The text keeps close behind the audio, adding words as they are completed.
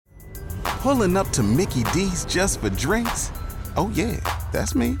Pulling up to Mickey D's just for drinks? Oh yeah,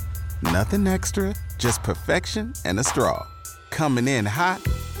 that's me. Nothing extra, just perfection and a straw. Coming in hot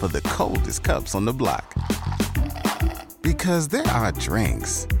for the coldest cups on the block. Because there are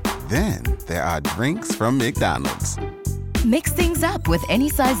drinks. Then there are drinks from McDonald's. Mix things up with any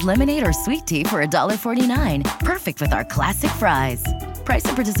size lemonade or sweet tea for $1.49. Perfect with our classic fries. Price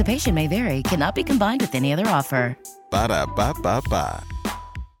and participation may vary. Cannot be combined with any other offer. Ba-da-ba-ba-ba.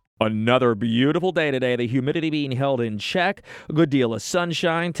 Another beautiful day today. The humidity being held in check. A good deal of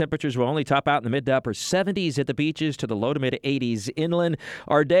sunshine. Temperatures will only top out in the mid to upper 70s at the beaches to the low to mid 80s inland.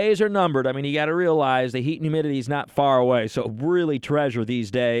 Our days are numbered. I mean, you got to realize the heat and humidity is not far away, so really treasure these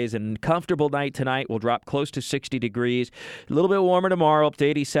days. And comfortable night tonight will drop close to 60 degrees. A little bit warmer tomorrow, up to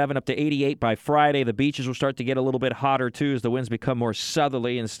 87, up to 88 by Friday. The beaches will start to get a little bit hotter, too, as the winds become more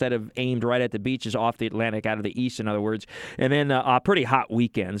southerly instead of aimed right at the beaches off the Atlantic, out of the east, in other words. And then a pretty hot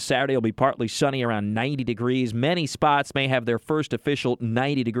weekend. Saturday will be partly sunny, around 90 degrees. Many spots may have their first official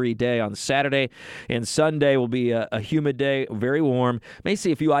 90-degree day on Saturday. And Sunday will be a humid day, very warm. May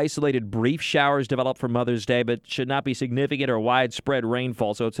see a few isolated brief showers develop for Mother's Day, but should not be significant or widespread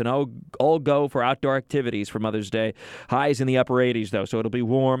rainfall. So it's an all-go for outdoor activities for Mother's Day. Highs in the upper 80s, though, so it'll be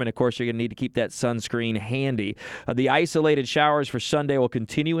warm. And, of course, you're going to need to keep that sunscreen handy. The isolated showers for Sunday will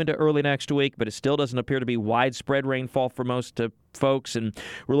continue into early next week, but it still doesn't appear to be widespread rainfall for most folks, and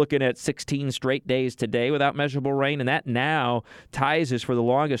we're looking at 16 straight days today without measurable rain, and that now ties us for the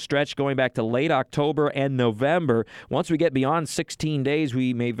longest stretch going back to late October and November. Once we get beyond 16 days,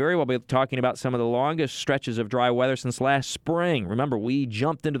 we may very well be talking about some of the longest stretches of dry weather since last spring. Remember, we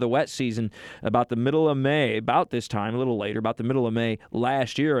jumped into the wet season about the middle of May, about this time, a little later, about the middle of May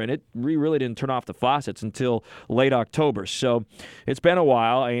last year, and we really didn't turn off the faucets until late October. So it's been a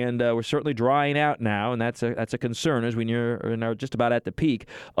while, and we're certainly drying out now, and that's a concern as we are just about at the peak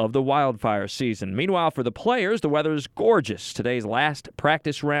of the wildfire season. Meanwhile, for the players, the weather is gorgeous. Today's last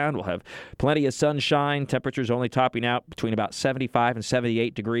practice round will have plenty of sunshine. Temperatures only topping out between about 75 and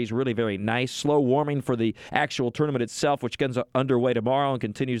 78 degrees. Really very nice. Slow warming for the actual tournament itself, which gets underway tomorrow and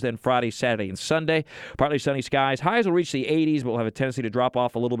continues then Friday, Saturday, and Sunday. Partly sunny skies. Highs will reach the 80s, but will have a tendency to drop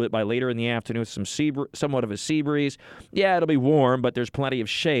off a little bit by later in the afternoon with somewhat of a sea breeze. Yeah, it'll be warm, but there's plenty of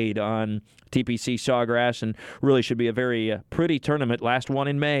shade on TPC Sawgrass, and really should be a very pretty tournament. Last one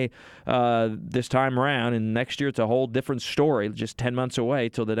in May this time around, and next year it's a whole different story. Just 10 months away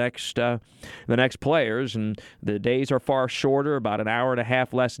till the next players, and the days are far shorter, about an hour and a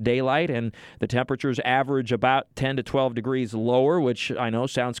half less daylight, and the temperatures average about 10 to 12 degrees lower, which I know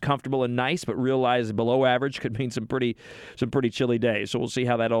sounds comfortable and nice, but realize below average could mean some pretty chilly days. So we'll see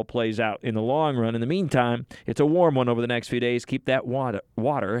how that all plays out in the long run. In the meantime, it's a warm one over the next few days. Keep that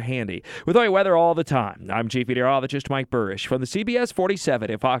water handy. With all your weather all the time, I'm Chief Meteorologist Mike Burrish from the CBS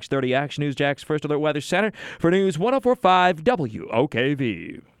 47 and Fox 30 Action News Jack's First Alert Weather Center for News 104.5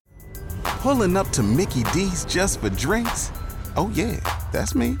 WOKV. Pulling up to Mickey D's just for drinks? Oh yeah,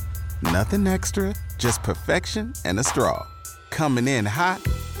 that's me. Nothing extra, just perfection and a straw. Coming in hot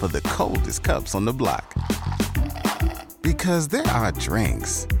for the coldest cups on the block. Because there are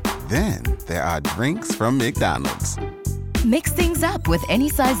drinks. Then there are drinks from McDonald's. Mix things up with any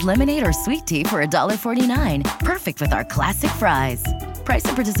size lemonade or sweet tea for $1.49. Perfect with our classic fries. Price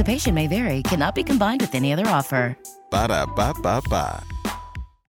and participation may vary. Cannot be combined with any other offer. Ba-da-ba-ba-ba.